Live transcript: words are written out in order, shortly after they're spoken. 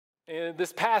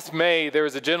This past May, there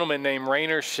was a gentleman named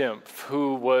Rainer Schimpf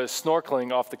who was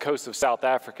snorkeling off the coast of South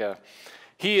Africa.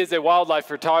 He is a wildlife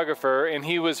photographer, and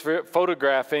he was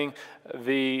photographing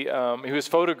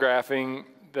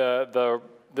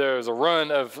there was a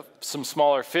run of some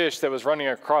smaller fish that was running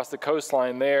across the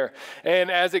coastline there.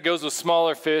 And as it goes with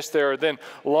smaller fish, there are then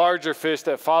larger fish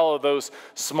that follow those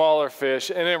smaller fish.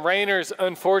 And in Rainer's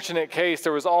unfortunate case,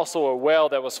 there was also a whale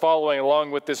that was following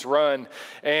along with this run.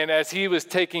 And as he was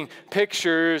taking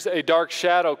pictures, a dark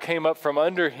shadow came up from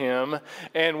under him.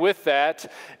 And with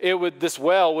that, this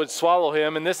whale would swallow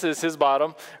him. And this is his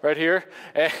bottom right here.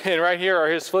 And right here are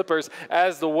his flippers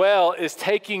as the whale is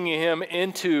taking him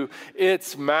into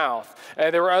its mouth.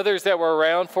 And there were others that were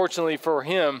around, fortunately for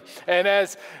him. And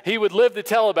as he would live to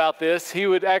tell about this, he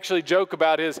would actually joke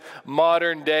about his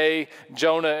modern day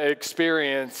Jonah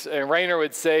experience. And Rainer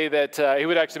would say that he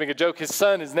would actually make a joke.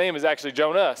 His name is actually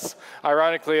Jonas,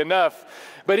 ironically enough.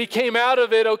 But he came out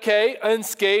of it okay,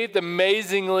 unscathed,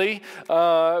 amazingly,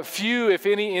 few, if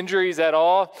any, injuries at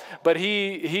all. But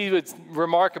he would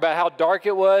remark about how dark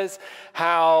it was,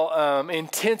 how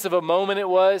intense of a moment it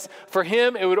was. For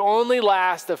him, it would only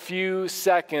last a few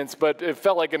seconds, but it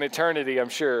felt like an eternity, I'm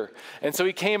sure. And so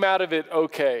he came out of it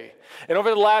okay. And over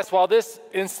the while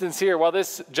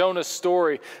this Jonah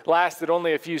story lasted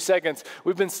only a few seconds,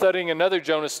 we've been studying another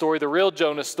Jonah story, the real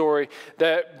Jonah story,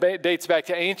 that dates back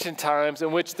to ancient times,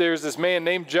 in which there's this man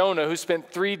named Jonah who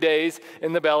spent 3 days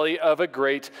in the belly of a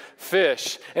great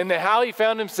fish. And how he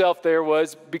found himself there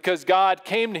was because God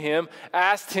came to him,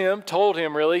 asked him, told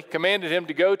him really, commanded him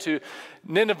to go to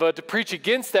Nineveh to preach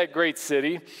against that great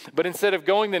city. But instead of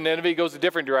going to Nineveh, he goes a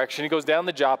different direction. He goes down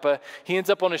the Joppa. He ends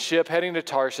up on a ship heading to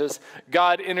Tarshish.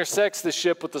 God intersects the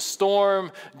ship with a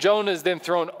storm. Jonah is then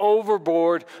thrown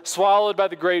overboard, swallowed by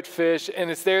the great fish, and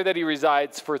it's there that he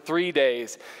resides for 3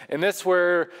 days. And that's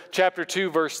where chapter 2,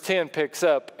 verse 10 picks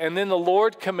up. And then the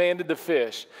Lord commanded the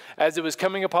fish, as it was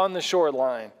coming upon the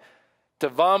shoreline, to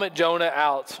vomit Jonah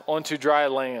out onto dry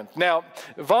land. Now,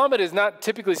 vomit is not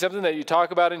typically something that you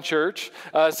talk about in church,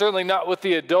 certainly not with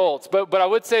the adults. But I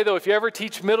would say, though, if you ever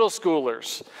teach middle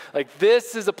schoolers, like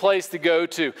this is a place to go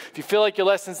to. If you feel like your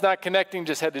lesson's not connecting,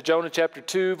 just head to Jonah chapter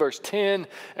 2, verse 10,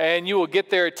 and you will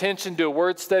get their attention to a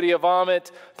word study of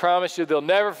vomit. Promise you, they'll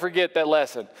never forget that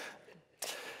lesson.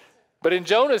 But in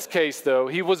Jonah's case, though,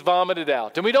 he was vomited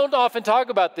out. And we don't often talk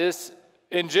about this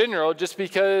in general, just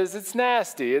because it's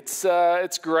nasty, it's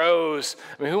gross.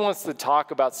 I mean, who wants to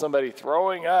talk about somebody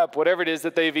throwing up, whatever it is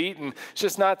that they've eaten? It's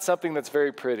just not something that's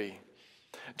very pretty.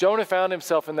 Jonah found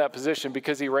himself in that position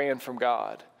because he ran from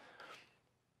God.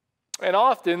 And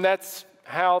often that's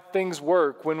how things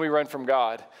work when we run from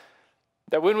God.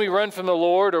 That when we run from the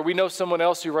Lord, or we know someone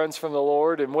else who runs from the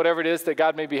Lord, and whatever it is that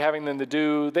God may be having them to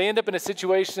do, they end up in a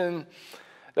situation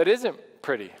that isn't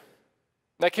pretty.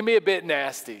 That can be a bit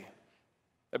nasty.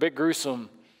 A bit gruesome,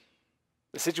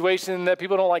 a situation that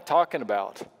people don't like talking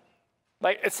about.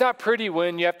 Like, it's not pretty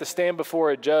when you have to stand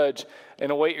before a judge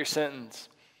and await your sentence.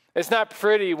 It's not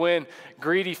pretty when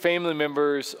greedy family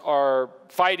members are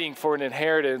fighting for an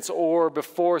inheritance, or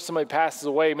before somebody passes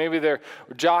away, maybe they're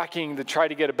jockeying to try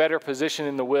to get a better position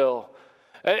in the will.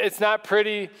 It's not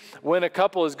pretty when a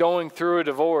couple is going through a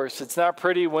divorce. It's not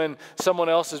pretty when someone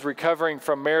else is recovering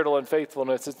from marital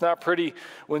unfaithfulness. It's not pretty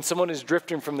when someone is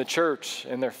drifting from the church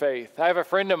in their faith. I have a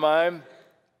friend of mine.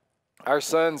 Our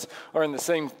sons are in the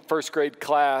same first grade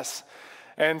class.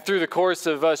 And through the course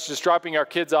of us just dropping our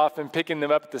kids off and picking them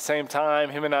up at the same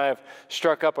time, him and I have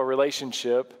struck up a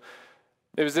relationship.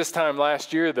 It was this time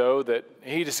last year, though, that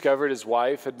he discovered his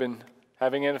wife had been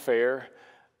having an affair.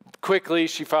 Quickly,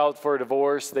 she filed for a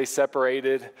divorce. They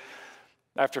separated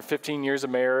after 15 years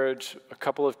of marriage, a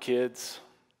couple of kids.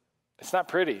 It's not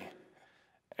pretty.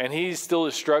 And he's still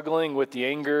struggling with the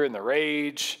anger and the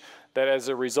rage that as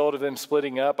a result of them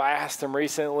splitting up. I asked him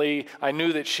recently, I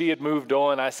knew that she had moved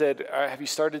on. I said, have you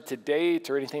started to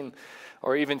date or anything,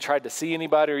 or even tried to see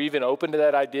anybody, or even open to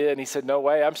that idea? And he said, no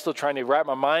way. I'm still trying to wrap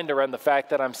my mind around the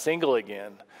fact that I'm single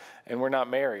again and we're not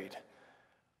married.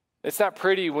 It's not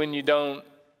pretty when you don't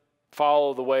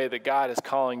follow the way that God is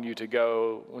calling you to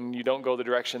go, when you don't go the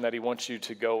direction that he wants you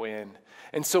to go in.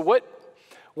 And so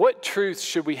what truths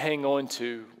should we hang on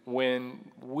to when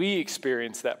we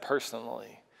experience that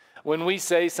personally? When we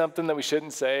say something that we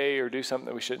shouldn't say, or do something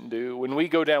that we shouldn't do, when we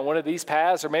go down one of these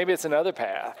paths, or maybe it's another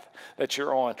path that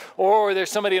you're on, or there's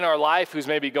somebody in our life who's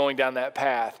maybe going down that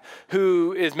path,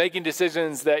 who is making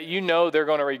decisions that you know they're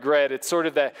going to regret. It's sort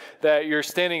of that you're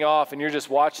standing off and you're just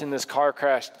watching this car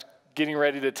crash getting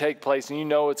ready to take place, and you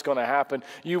know it's going to happen.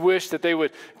 You wish that they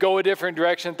would go a different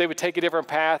direction, that they would take a different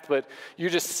path, but you're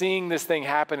just seeing this thing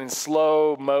happen in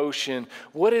slow motion.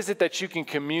 What is it that you can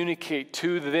communicate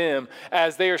to them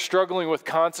as they are struggling with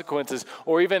consequences,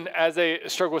 or even as they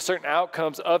struggle with certain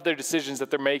outcomes of their decisions that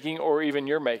they're making, or even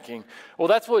you're making? Well,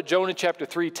 that's what Jonah chapter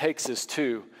 3 takes us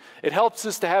to. It helps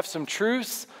us to have some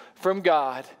truths from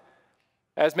God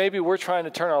as maybe we're trying to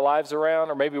turn our lives around,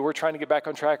 or maybe we're trying to get back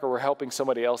on track, or we're helping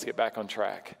somebody else get back on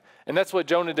track. And that's what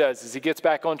Jonah does, is he gets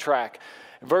back on track.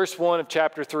 In verse 1 of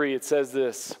chapter 3, it says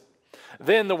this: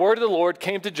 "Then the word of the Lord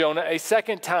came to Jonah a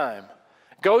second time.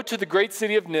 Go to the great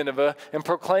city of Nineveh and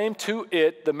proclaim to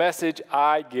it the message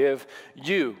I give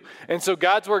you." And so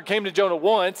God's word came to Jonah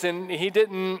once, and he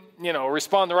didn't,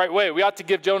 respond the right way. We ought to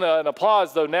give Jonah an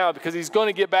applause, though, now, because he's going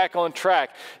to get back on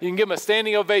track. You can give him a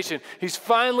standing ovation. He's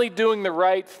finally doing the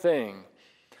right thing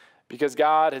because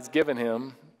God has given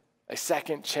him a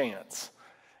second chance.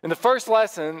 And the first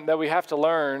lesson that we have to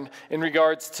learn in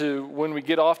regards to when we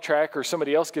get off track or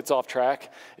somebody else gets off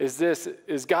track is this: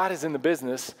 is God is in the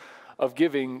business of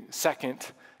giving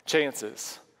second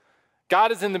chances.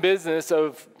 God is in the business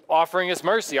of offering us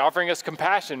mercy, offering us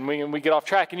compassion when we get off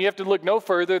track. And you have to look no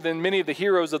further than many of the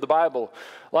heroes of the Bible.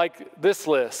 Like this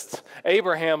list,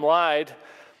 Abraham lied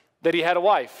that he had a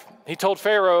wife. He told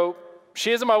Pharaoh,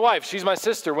 "She isn't my wife, she's my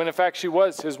sister," when in fact she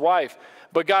was his wife.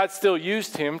 But God still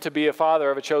used him to be a father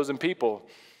of a chosen people.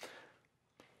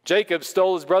 Jacob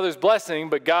stole his brother's blessing,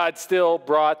 but God still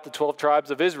brought the 12 tribes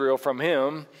of Israel from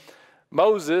him.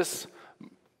 Moses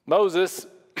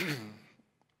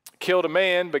killed a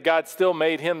man, but God still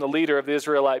made him the leader of the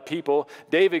Israelite people.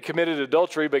 David committed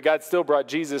adultery, but God still brought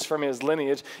Jesus from his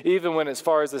lineage, even went as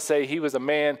far as to say he was a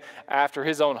man after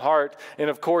his own heart. And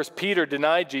of course, Peter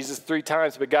denied Jesus 3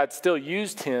 times, but God still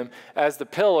used him as the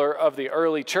pillar of the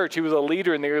early church. He was a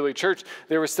leader in the early church.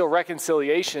 There was still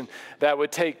reconciliation that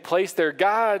would take place there.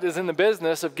 God is in the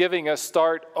business of giving us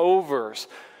start-overs.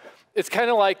 It's kind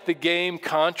of like the game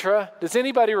Contra. Does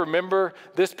anybody remember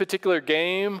this particular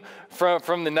game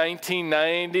from the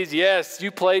 1990s? Yes, you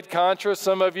played Contra,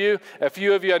 some of you. A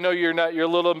few of you, I know you're a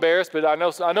little embarrassed, but I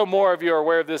know more of you are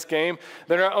aware of this game.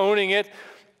 They're not owning it.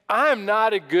 I'm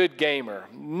not a good gamer.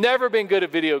 Never been good at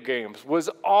video games. Was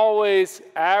always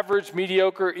average,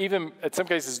 mediocre, even in some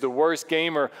cases the worst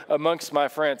gamer amongst my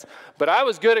friends. But I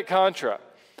was good at Contra.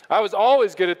 I was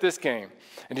always good at this game.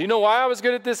 And do you know why I was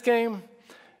good at this game?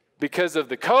 Because of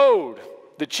the code,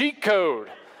 the cheat code.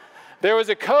 There was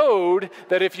a code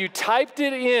that if you typed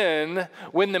it in,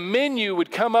 when the menu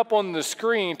would come up on the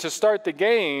screen to start the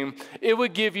game, it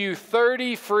would give you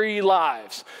 30 free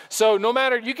lives. So no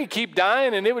matter, you could keep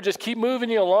dying and it would just keep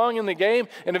moving you along in the game,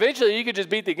 and eventually you could just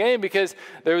beat the game because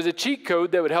there was a cheat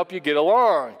code that would help you get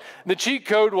along. The cheat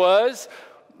code was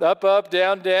up, up,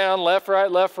 down, down, left,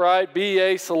 right,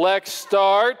 BA, select,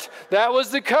 start. That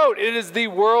was the code. It is the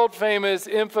world famous,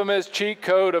 infamous cheat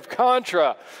code of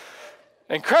Contra.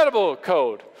 Incredible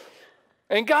code.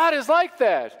 And God is like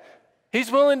that.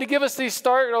 He's willing to give us these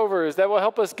start-overs that will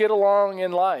help us get along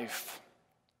in life.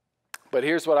 But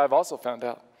here's what I've also found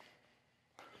out.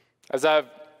 As I've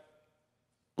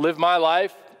lived my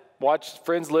life, watched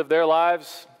friends live their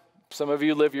lives, some of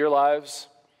you live your lives,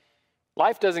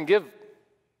 life doesn't give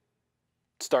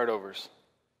start-overs.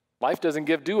 Life doesn't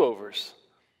give do-overs.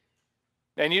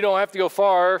 And you don't have to go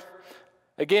far.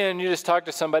 Again, you just talk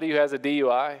to somebody who has a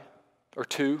DUI or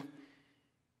 2,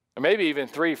 or maybe even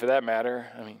 3 for that matter.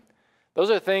 I mean, those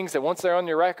are things that once they're on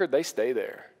your record, they stay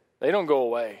there. They don't go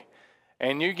away.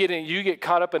 And you get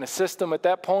caught up in a system at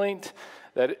that point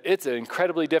that it's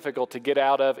incredibly difficult to get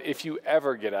out of if you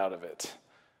ever get out of it.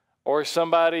 Or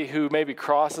somebody who maybe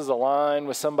crosses a line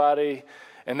with somebody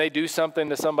and they do something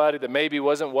to somebody that maybe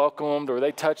wasn't welcomed, or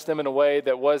they touch them in a way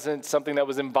that wasn't something that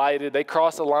was invited. They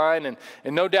cross a line, and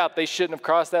no doubt they shouldn't have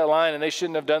crossed that line, and they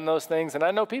shouldn't have done those things. And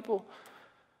I know people,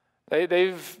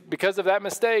 they've because of that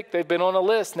mistake, they've been on a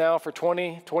list now for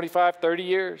 20, 25, 30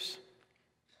 years.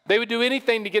 They would do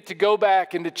anything to go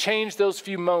back and to change those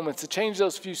few moments, to change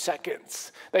those few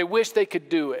seconds. They wish they could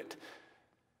do it,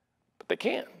 but they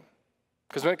can't.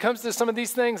 Because when it comes to some of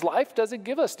these things, life doesn't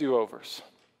give us do-overs.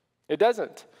 It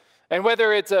doesn't. And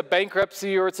whether it's a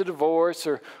bankruptcy or it's a divorce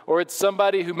or it's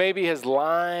somebody who maybe has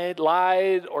lied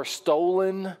or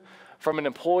stolen from an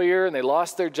employer and they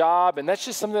lost their job, and that's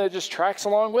just something that just tracks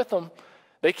along with them.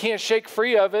 They can't shake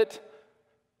free of it.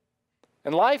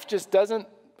 And life just doesn't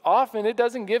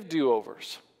give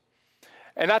do-overs.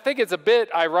 And I think it's a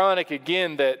bit ironic,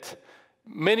 again, that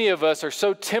many of us are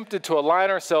so tempted to align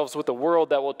ourselves with a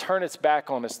world that will turn its back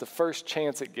on us the first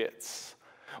chance it gets.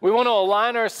 We want to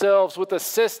align ourselves with a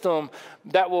system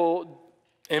that will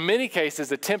in many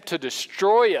cases, attempt to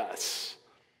destroy us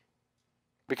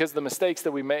because of the mistakes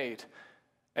that we made.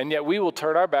 And yet we will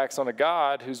turn our backs on a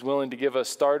God who's willing to give us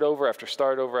start over after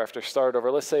start over after start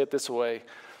over. Let's say it this way.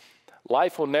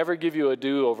 Life will never give you a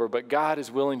do-over, but God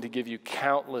is willing to give you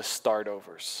countless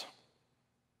start-overs.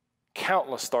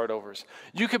 Countless start-overs.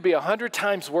 You could be 100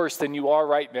 times worse than you are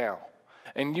right now,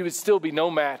 and you would still be no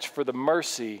match for the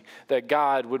mercy that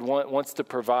God wants to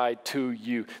provide to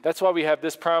you. That's why we have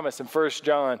this promise in 1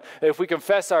 John. If we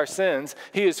confess our sins,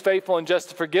 he is faithful and just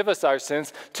to forgive us our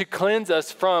sins, to cleanse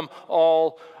us from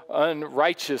all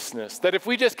unrighteousness. That if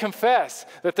we just confess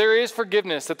that there is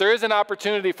forgiveness, that there is an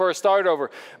opportunity for a start over,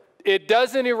 it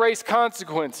doesn't erase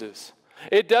consequences.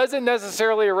 It doesn't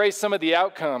necessarily erase some of the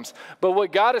outcomes. But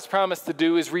what God has promised to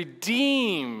do is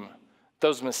redeem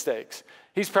those mistakes.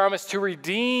 He's promised to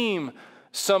redeem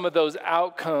some of those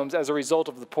outcomes as a result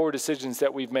of the poor decisions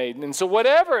that we've made. And so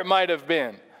whatever it might have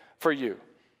been for you,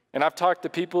 and I've talked to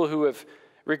people who have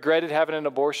regretted having an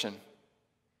abortion,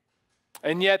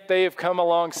 and yet they have come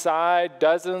alongside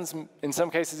dozens, in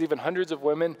some cases even hundreds of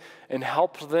women, and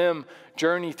helped them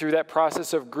journey through that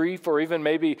process of grief, or even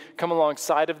maybe come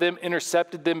alongside of them,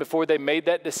 intercepted them before they made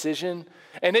that decision.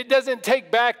 And it doesn't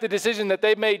take back the decision that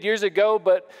they made years ago,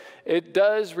 but it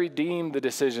does redeem the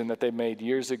decision that they made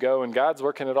years ago. And God's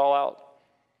working it all out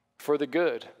for the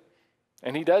good.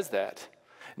 And he does that.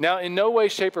 Now, in no way,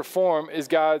 shape, or form is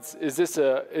this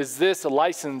a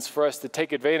license for us to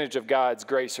take advantage of God's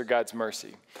grace or God's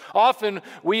mercy. Often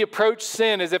we approach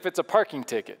sin as if it's a parking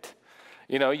ticket.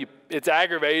 You know, it's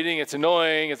aggravating, it's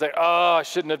annoying. It's like, oh, I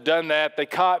shouldn't have done that. They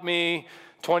caught me.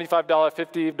 $25,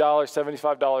 $50,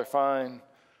 $75 fine.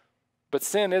 But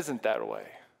sin isn't that way.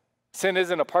 Sin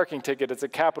isn't a parking ticket, it's a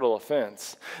capital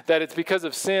offense. That it's because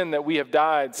of sin that we have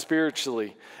died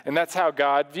spiritually. And that's how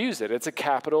God views it. It's a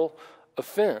capital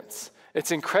offense.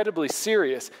 It's incredibly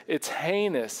serious. It's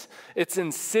heinous. It's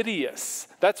insidious.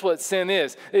 That's what sin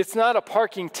is. It's not a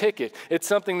parking ticket. It's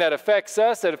something that affects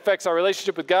us. It affects our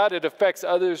relationship with God. It affects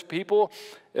others people.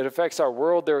 It affects our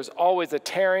world. There is always a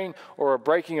tearing or a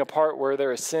breaking apart where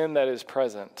there is sin that is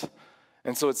present.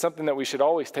 And so it's something that we should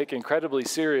always take incredibly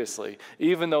seriously,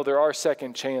 even though there are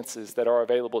second chances that are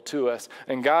available to us.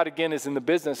 And God, again, is in the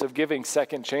business of giving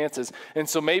second chances. And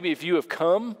so maybe if you have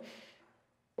come,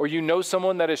 or you know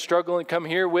someone that is struggling, come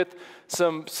here with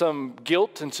some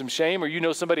guilt and some shame, or you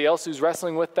know somebody else who's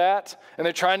wrestling with that, and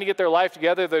they're trying to get their life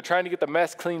together, they're trying to get the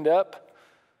mess cleaned up,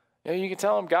 you can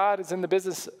tell them God is in the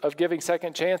business of giving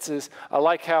second chances. I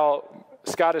like how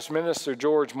Scottish minister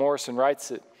George Morrison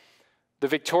writes it. The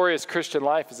victorious Christian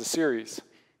life is a series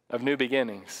of new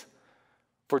beginnings.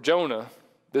 For Jonah,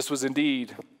 this was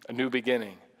indeed a new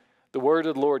beginning. The word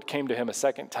of the Lord came to him a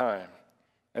second time.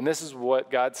 And this is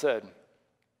what God said.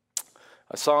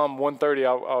 Psalm 130,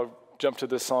 I'll jump to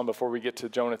this psalm before we get to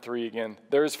Jonah 3 again.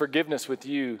 There is forgiveness with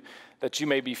you that you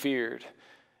may be feared.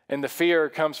 And the fear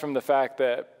comes from the fact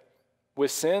that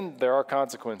with sin, there are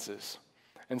consequences.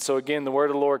 And so again, the word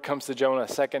of the Lord comes to Jonah a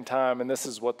second time, and this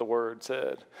is what the word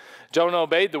said. Jonah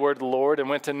obeyed the word of the Lord and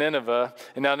went to Nineveh.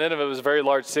 And now Nineveh was a very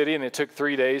large city, and it took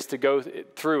 3 days to go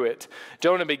through it.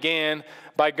 Jonah began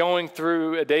by going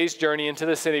through a day's journey into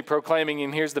the city, proclaiming,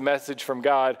 and here's the message from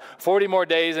God, 40 more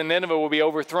days and Nineveh will be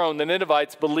overthrown. The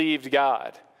Ninevites believed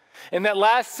God. And that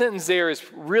last sentence there is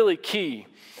really key.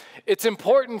 It's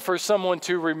important for someone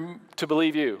to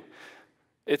believe you.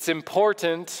 It's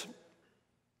important,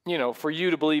 for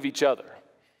you to believe each other.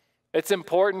 It's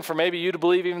important for maybe you to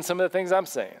believe even some of the things I'm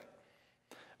saying.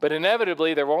 But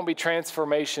inevitably, there won't be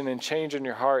transformation and change in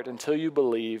your heart until you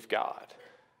believe God,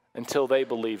 until they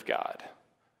believe God.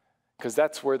 Because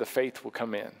that's where the faith will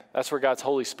come in. That's where God's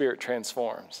Holy Spirit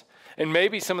transforms. And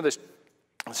maybe some of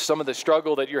the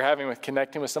struggle that you're having with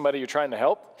connecting with somebody you're trying to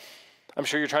help, I'm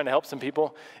sure you're trying to help some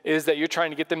people, is that you're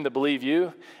trying to get them to believe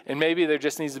you. And maybe there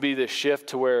just needs to be this shift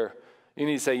to where you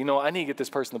need to say, I need to get this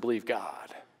person to believe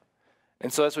God.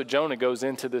 And so that's what Jonah goes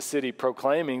into the city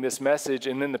proclaiming this message,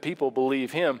 and then the people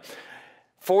believe him.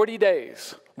 40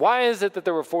 days. Why is it that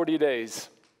there were 40 days?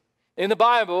 In the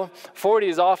Bible, 40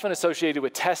 is often associated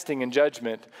with testing and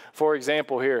judgment. For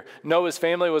example here, Noah's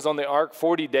family was on the ark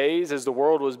 40 days as the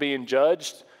world was being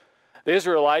judged. The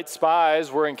Israelite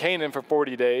spies were in Canaan for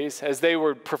 40 days as they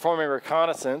were performing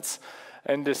reconnaissance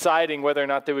and deciding whether or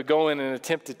not they would go in and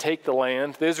attempt to take the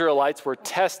land. The Israelites were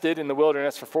tested in the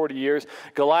wilderness for 40 years.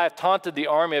 Goliath taunted the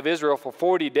army of Israel for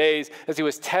 40 days as he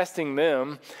was testing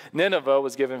them. Nineveh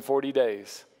was given 40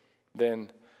 days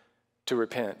then to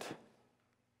repent.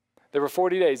 There were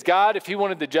 40 days. God, if he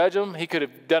wanted to judge them, he could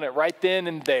have done it right then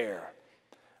and there.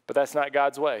 But that's not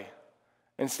God's way.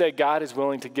 Instead, God is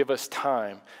willing to give us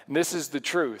time. And this is the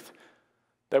truth.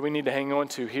 that we need to hang on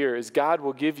to here is God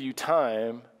will give you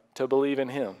time to believe in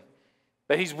him.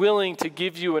 That he's willing to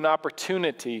give you an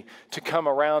opportunity to come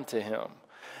around to him.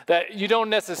 That you don't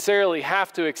necessarily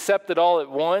have to accept it all at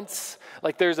once.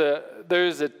 Like there's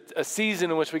a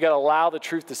season in which we got to allow the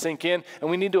truth to sink in, and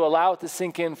we need to allow it to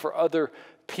sink in for other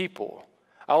people.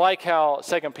 I like how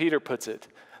 2 Peter puts it.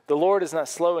 The Lord is not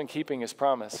slow in keeping his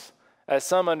promise, as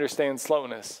some understand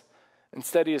slowness.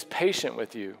 Instead, he is patient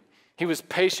with you. He was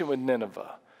patient with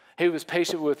Nineveh. He was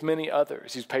patient with many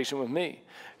others. He's patient with me,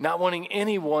 not wanting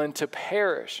anyone to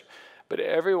perish, but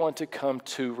everyone to come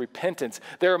to repentance.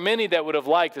 There are many that would have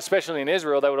liked, especially in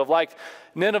Israel, that would have liked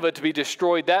Nineveh to be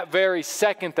destroyed that very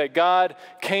second that God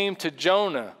came to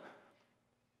Jonah.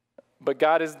 But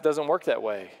God doesn't work that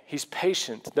way. He's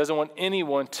patient, doesn't want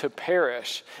anyone to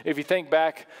perish. If you think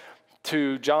back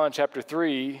to John chapter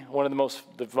 3, one of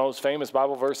the most famous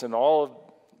Bible verse in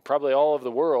probably all of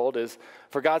the world is,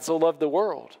 "For God so loved the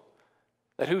world,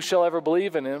 that who shall ever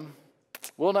believe in him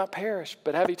will not perish,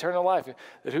 but have eternal life."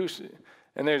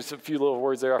 And there's a few little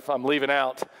words there I'm leaving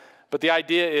out. But the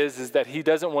idea is that he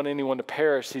doesn't want anyone to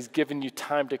perish. He's given you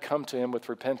time to come to him with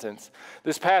repentance.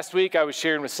 This past week, I was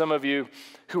sharing with some of you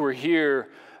who were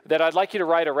here that I'd like you to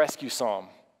write a rescue psalm.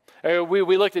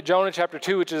 We looked at Jonah chapter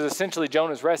 2, which is essentially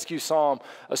Jonah's rescue psalm,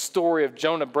 a story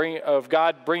of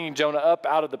God bringing Jonah up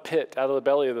out of the pit, out of the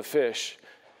belly of the fish.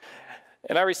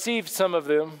 And I received some of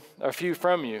them, a few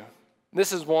from you.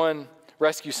 This is one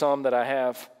rescue psalm that I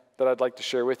have that I'd like to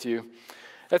share with you.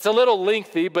 It's a little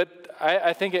lengthy, but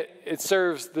I think it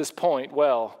serves this point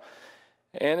well.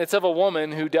 And it's of a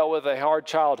woman who dealt with a hard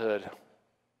childhood,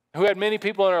 who had many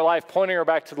people in her life pointing her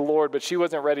back to the Lord, but she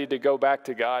wasn't ready to go back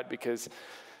to God because,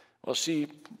 well, she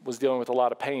was dealing with a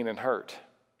lot of pain and hurt.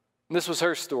 And this was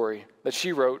her story that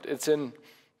she wrote. It's in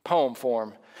poem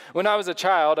form. "When I was a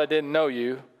child, I didn't know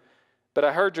you, but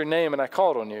I heard your name and I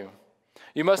called on you.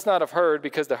 You must not have heard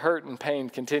because the hurt and pain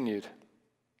continued.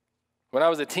 When I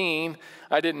was a teen,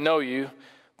 I didn't know you,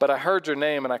 but I heard your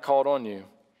name and I called on you.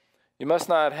 You must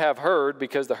not have heard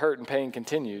because the hurt and pain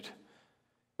continued.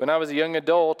 When I was a young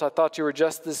adult, I thought you were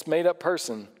just this made-up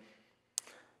person.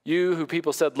 You who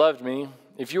people said loved me,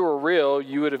 if you were real,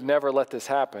 you would have never let this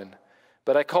happen.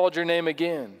 But I called your name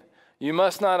again. You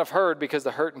must not have heard because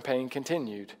the hurt and pain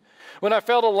continued. When I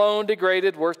felt alone,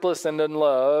 degraded, worthless, and in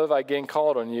love, I again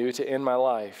called on you to end my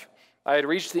life. I had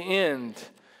reached the end.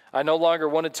 I no longer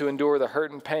wanted to endure the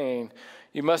hurt and pain.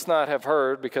 You must not have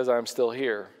heard because I am still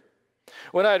here.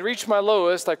 When I had reached my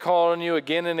lowest, I called on you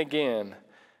again and again.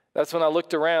 That's when I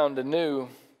looked around and knew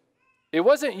it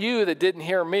wasn't you that didn't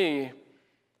hear me,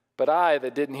 but I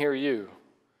that didn't hear you.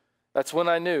 That's when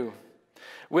I knew.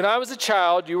 When I was a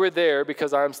child, you were there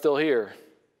because I'm still here.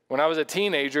 When I was a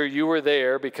teenager, you were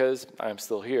there because I'm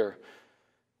still here.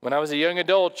 When I was a young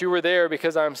adult, you were there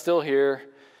because I'm still here.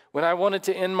 When I wanted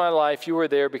to end my life, you were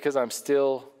there because I'm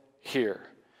still here.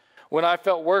 When I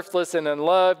felt worthless and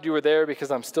unloved, you were there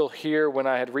because I'm still here. When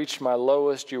I had reached my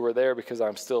lowest, you were there because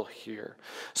I'm still here.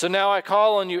 So now I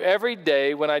call on you every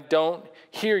day when I don't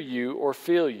hear you or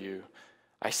feel you.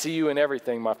 I see you in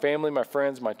everything, my family, my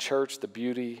friends, my church, the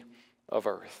beauty of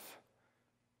earth."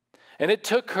 And it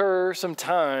took her some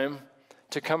time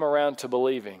to come around to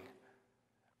believing.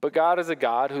 But God is a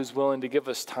God who's willing to give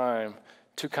us time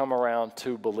to come around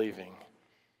to believing.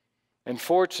 And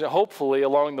hopefully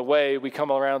along the way, we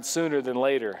come around sooner than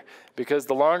later, because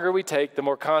the longer we take, the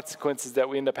more consequences that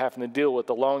we end up having to deal with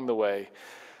along the way.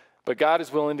 But God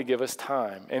is willing to give us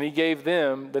time, and he gave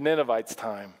them, the Ninevites,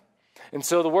 time. And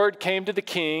so the word came to the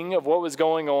king of what was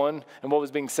going on and what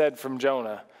was being said from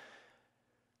Jonah.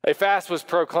 A fast was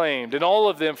proclaimed, and all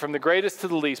of them, from the greatest to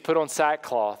the least, put on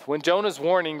sackcloth. When Jonah's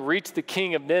warning reached the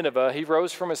king of Nineveh, he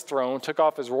rose from his throne, took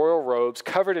off his royal robes,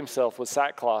 covered himself with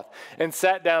sackcloth, and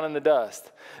sat down in the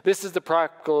dust. This is the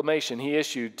proclamation he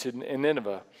issued in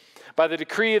Nineveh. By the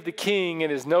decree of the king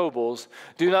and his nobles,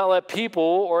 do not let people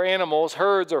or animals,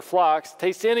 herds or flocks,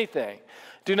 taste anything.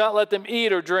 Do not let them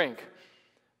eat or drink.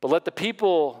 But let the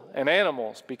people and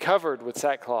animals be covered with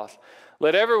sackcloth.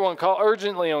 Let everyone call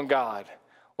urgently on God.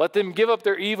 Let them give up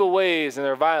their evil ways and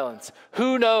their violence.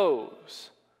 Who knows?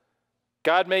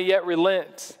 God may yet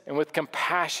relent and with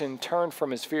compassion turn from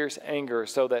his fierce anger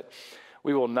so that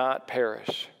we will not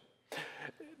perish.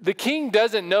 The king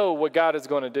doesn't know what God is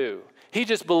going to do. He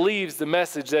just believes the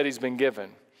message that he's been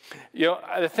given. You know,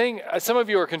 the thing, some of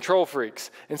you are control freaks,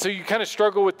 and so you kind of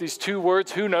struggle with these two words,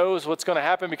 who knows what's going to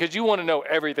happen, because you want to know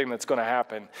everything that's going to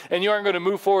happen, and you aren't going to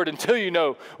move forward until you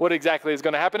know what exactly is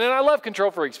going to happen. And I love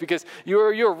control freaks because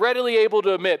you're readily able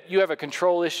to admit you have a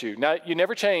control issue. Now, you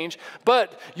never change,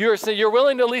 but you're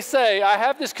willing to at least say, I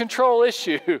have this control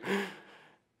issue.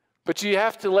 But you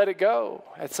have to let it go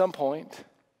at some point.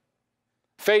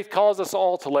 Faith calls us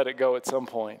all to let it go at some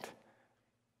point.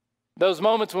 Those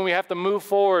moments when we have to move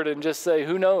forward and just say,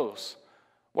 who knows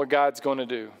what God's going to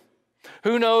do?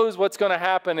 Who knows what's going to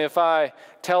happen if I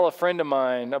tell a friend of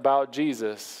mine about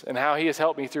Jesus and how he has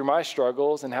helped me through my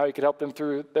struggles and how he could help them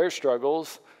through their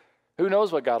struggles? Who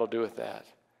knows what God will do with that?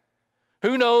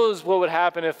 Who knows what would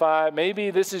happen if maybe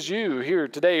this is you here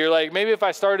today. You're like, maybe if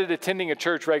I started attending a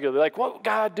church regularly, like what would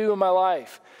God do in my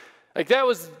life? Like that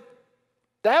was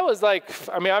like,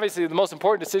 I mean, obviously the most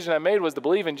important decision I made was to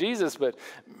believe in Jesus, but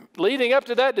leading up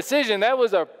to that decision, that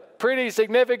was a pretty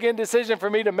significant decision for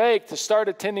me to make, to start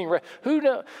attending. Who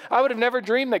knows? I would have never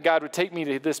dreamed that God would take me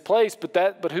to this place,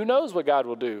 but who knows what God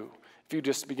will do if you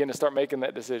just begin to start making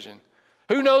that decision?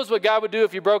 Who knows what God would do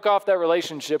if you broke off that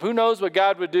relationship? Who knows what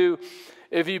God would do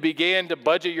if you began to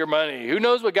budget your money? Who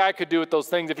knows what God could do with those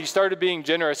things if you started being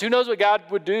generous? Who knows what God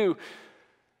would do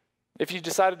if you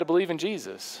decided to believe in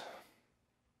Jesus?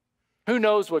 Who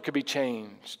knows what could be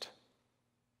changed?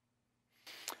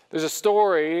 There's a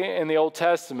story in the Old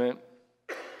Testament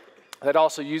that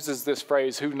also uses this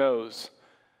phrase, who knows?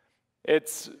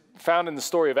 It's found in the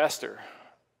story of Esther.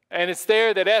 And it's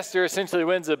there that Esther essentially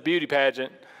wins a beauty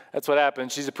pageant. That's what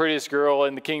happens. She's the prettiest girl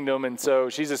in the kingdom, and so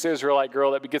she's this Israelite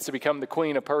girl that gets to become the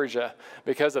queen of Persia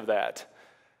because of that.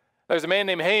 There's a man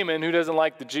named Haman who doesn't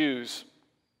like the Jews.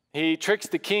 He tricks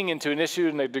the king into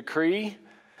issuing a decree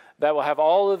that will have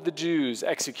all of the Jews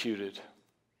executed.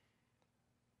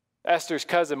 Esther's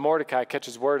cousin Mordecai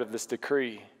catches word of this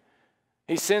decree.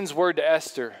 He sends word to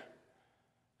Esther,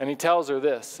 and he tells her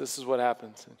this. This is what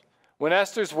happens. When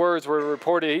Esther's words were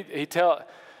reported,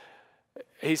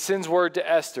 he sends word to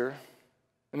Esther,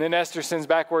 and then Esther sends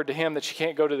back word to him that she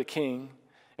can't go to the king.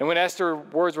 And when Esther's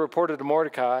words were reported to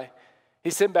Mordecai,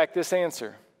 he sent back this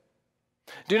answer.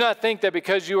 Do not think that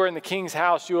because you are in the king's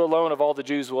house, you alone of all the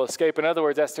Jews will escape. In other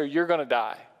words, Esther, you're going to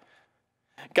die.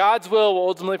 God's will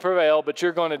ultimately prevail, but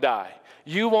you're going to die.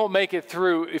 You won't make it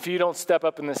through if you don't step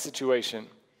up in this situation.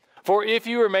 For if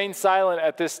you remain silent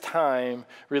at this time,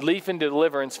 relief and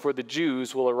deliverance for the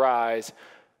Jews will arise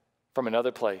from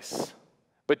another place.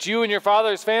 But you and your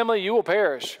father's family, you will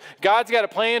perish. God's got a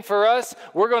plan for us.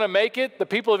 We're going to make it. The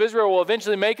people of Israel will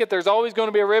eventually make it. There's always going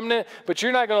to be a remnant, but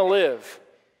you're not going to live.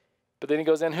 But then he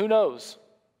goes, and who knows?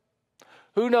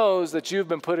 Who knows that you've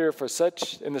been put here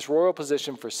in this royal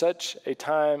position for such a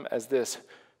time as this?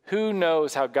 Who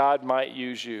knows how God might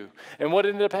use you? And what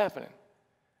ended up happening?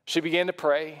 She began to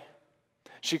pray.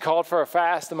 She called for a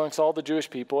fast amongst all the Jewish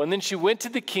people. And then she went to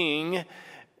the king.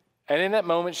 And in that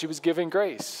moment, she was given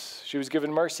grace. She was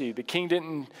given mercy. The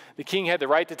king had the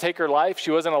right to take her life.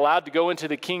 She wasn't allowed to go into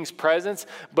the king's presence,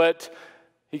 but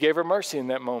he gave her mercy in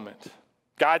that moment.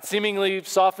 God seemingly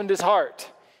softened his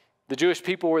heart. The Jewish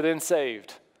people were then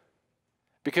saved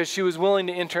because she was willing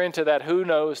to enter into that who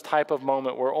knows type of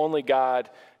moment where only God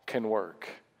can work.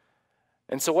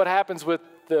 And so what happens with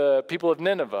the people of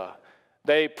Nineveh?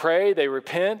 They pray, they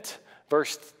repent.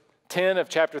 Verse 10 of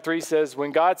chapter 3 says,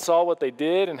 when God saw what they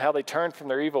did and how they turned from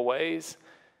their evil ways,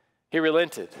 he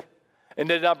relented and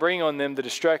did not bring on them the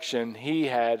destruction he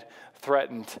had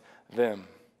threatened them.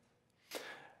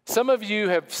 Some of you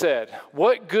have said,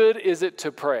 what good is it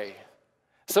to pray?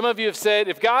 Some of you have said,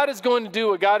 if God is going to do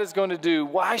what God is going to do,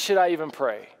 why should I even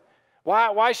pray?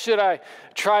 Why should I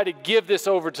try to give this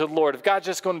over to the Lord if God's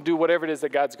just going to do whatever it is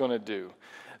that God's going to do?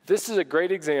 This is a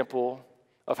great example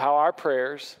of how our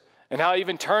prayers and how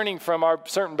even turning from our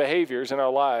certain behaviors in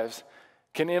our lives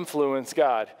can influence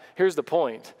God. Here's the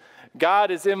point.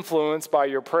 God is influenced by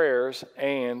your prayers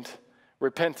and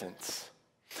repentance.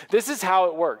 This is how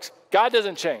it works. God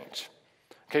doesn't change.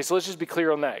 Okay, so let's just be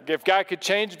clear on that. If God could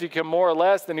change, become more or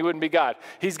less, then he wouldn't be God.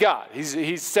 He's God.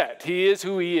 He's set. He is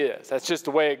who he is. That's just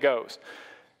the way it goes.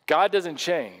 God doesn't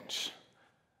change,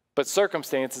 but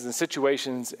circumstances and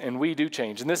situations, and we do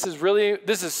change. And this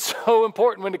is so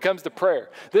important when it comes to prayer.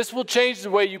 This will change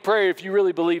the way you pray if you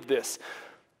really believe this.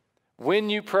 When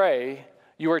you pray,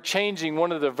 you are changing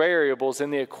one of the variables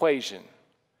in the equation.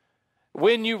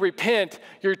 When you repent,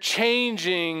 you're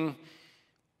changing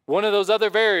one of those other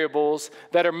variables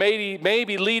that are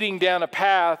maybe leading down a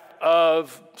path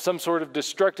of some sort of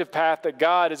destructive path that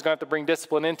God is going to have to bring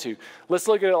discipline into. Let's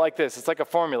look at it like this. It's like a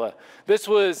formula. This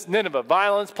was Nineveh.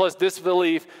 Violence plus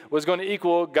disbelief was going to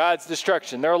equal God's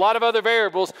destruction. There are a lot of other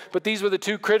variables, but these were the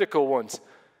two critical ones.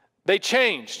 They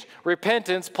changed.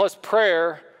 Repentance plus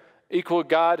prayer equaled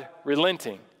God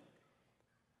relenting.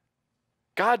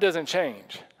 God doesn't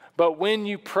change. But when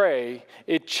you pray,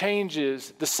 it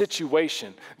changes the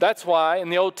situation. That's why in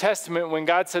the Old Testament, when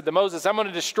God said to Moses, I'm going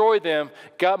to destroy them,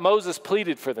 Moses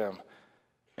pleaded for them,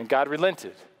 and God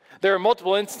relented. There are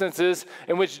multiple instances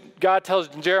in which God tells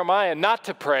Jeremiah not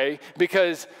to pray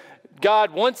because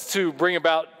God wants to bring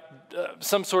about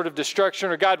some sort of destruction,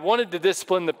 or God wanted to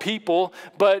discipline the people,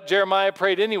 but Jeremiah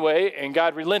prayed anyway, and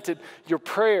God relented. Your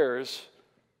prayers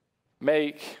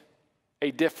make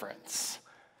a difference.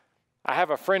 I have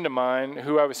a friend of mine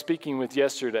who I was speaking with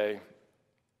yesterday.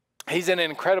 He's in an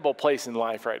incredible place in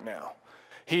life right now.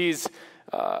 He's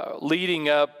leading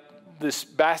up this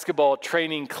basketball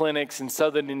training clinics in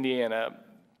southern Indiana.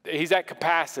 He's at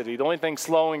capacity. The only thing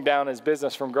slowing down his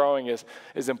business from growing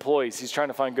is employees. He's trying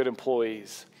to find good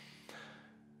employees.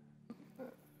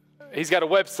 He's got a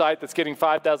website that's getting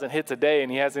 5,000 hits a day,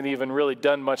 and he hasn't even really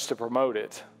done much to promote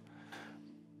it.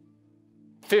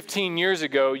 15 years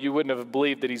ago, you wouldn't have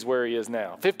believed that he's where he is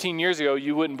now. 15 years ago,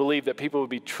 you wouldn't believe that people would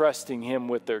be trusting him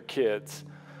with their kids.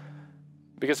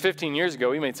 Because 15 years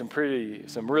ago, he made some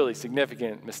really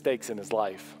significant mistakes in his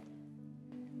life.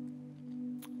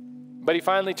 But he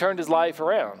finally turned his life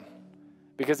around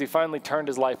because he finally turned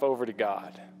his life over to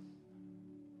God.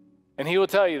 And he will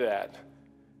tell you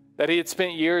that he had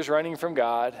spent years running from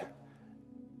God,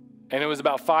 and it was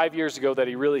about 5 years ago that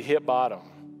he really hit bottom.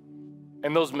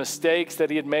 And those mistakes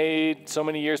that he had made so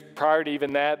many years prior to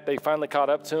even that, they finally caught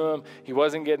up to him. He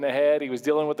wasn't getting ahead. He was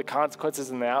dealing with the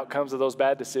consequences and the outcomes of those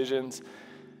bad decisions.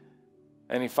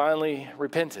 And he finally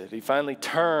repented. He finally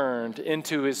turned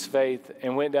into his faith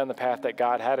and went down the path that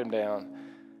God had him down.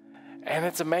 And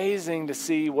it's amazing to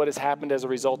see what has happened as a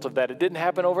result of that. It didn't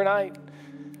happen overnight,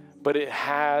 but it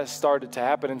has started to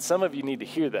happen. And some of you need to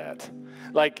hear that.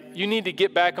 Like, you need to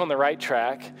get back on the right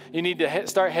track. You need to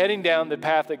start heading down the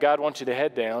path that God wants you to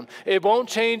head down. It won't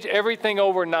change everything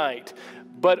overnight,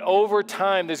 but over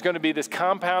time, there's going to be this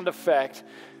compound effect.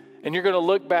 And you're going to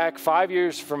look back 5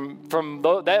 years from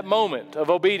that moment of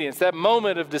obedience, that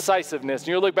moment of decisiveness, and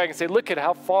you'll look back and say, look at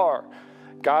how far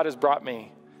God has brought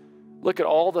me. Look at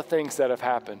all the things that have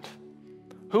happened.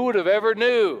 Who would have ever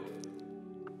knew?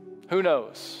 Who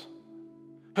knows?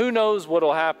 Who knows what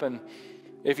will happen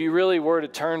if you really were to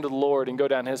turn to the Lord and go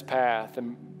down his path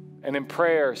and in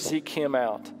prayer seek him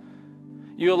out.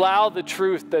 You allow the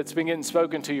truth that's been getting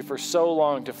spoken to you for so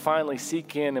long to finally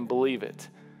seek in and believe it.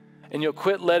 And you'll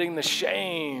quit letting the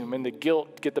shame and the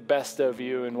guilt get the best of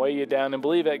you and weigh you down, and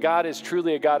believe that God is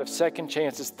truly a God of second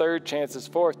chances, third chances,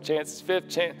 fourth chances, fifth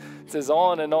chances,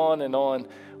 on and on and on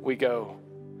we go.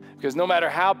 Because no matter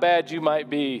how bad you might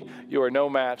be, you are no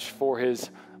match for his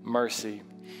mercy.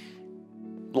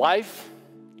 Life,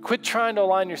 quit trying to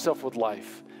align yourself with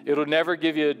life. It'll never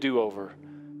give you a do-over,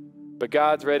 but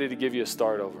God's ready to give you a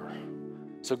start over.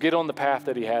 So get on the path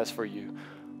that he has for you.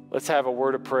 Let's have a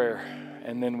word of prayer,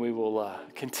 and then we will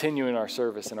continue in our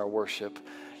service and our worship.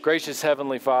 Gracious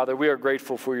Heavenly Father, we are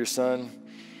grateful for your Son.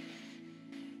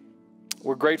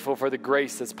 We're grateful for the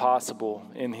grace that's possible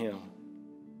in him.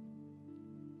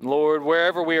 Lord,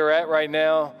 wherever we are at right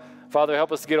now, Father,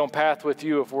 help us to get on path with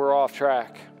you if we're off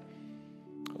track.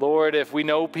 Lord, if we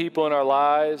know people in our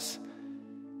lives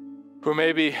who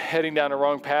may be heading down the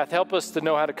wrong path, help us to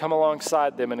know how to come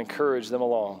alongside them and encourage them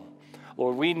along.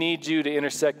 Lord, we need you to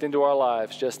intersect into our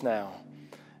lives just now.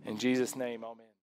 In Jesus' name, amen.